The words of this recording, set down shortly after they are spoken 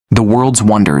The world's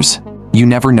wonders you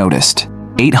never noticed.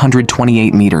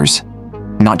 828 meters.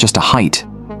 Not just a height,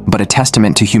 but a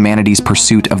testament to humanity's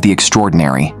pursuit of the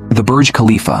extraordinary. The Burj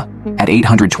Khalifa, at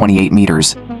 828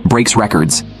 meters, breaks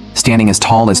records, standing as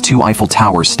tall as two Eiffel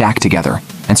Towers stacked together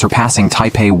and surpassing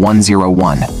Taipei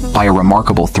 101 by a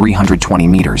remarkable 320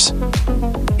 meters.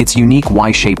 Its unique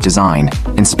Y-shaped design,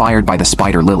 inspired by the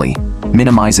spider lily,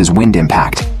 minimizes wind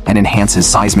impact and enhances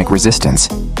seismic resistance,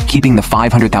 keeping the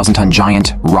 500,000-ton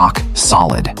giant rock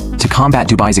solid. To combat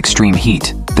Dubai's extreme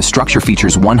heat, the structure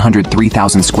features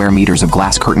 103,000 square meters of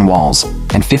glass curtain walls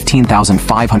and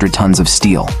 15,500 tons of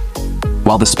steel.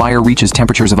 While the spire reaches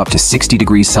temperatures of up to 60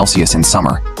 degrees Celsius in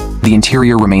summer, the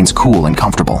interior remains cool and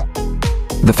comfortable.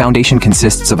 The foundation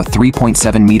consists of a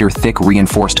 3.7-meter thick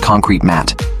reinforced concrete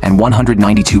mat and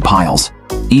 192 piles,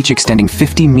 each extending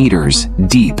 50 meters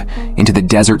deep into the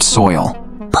desert soil,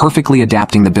 perfectly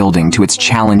adapting the building to its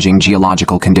challenging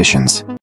geological conditions.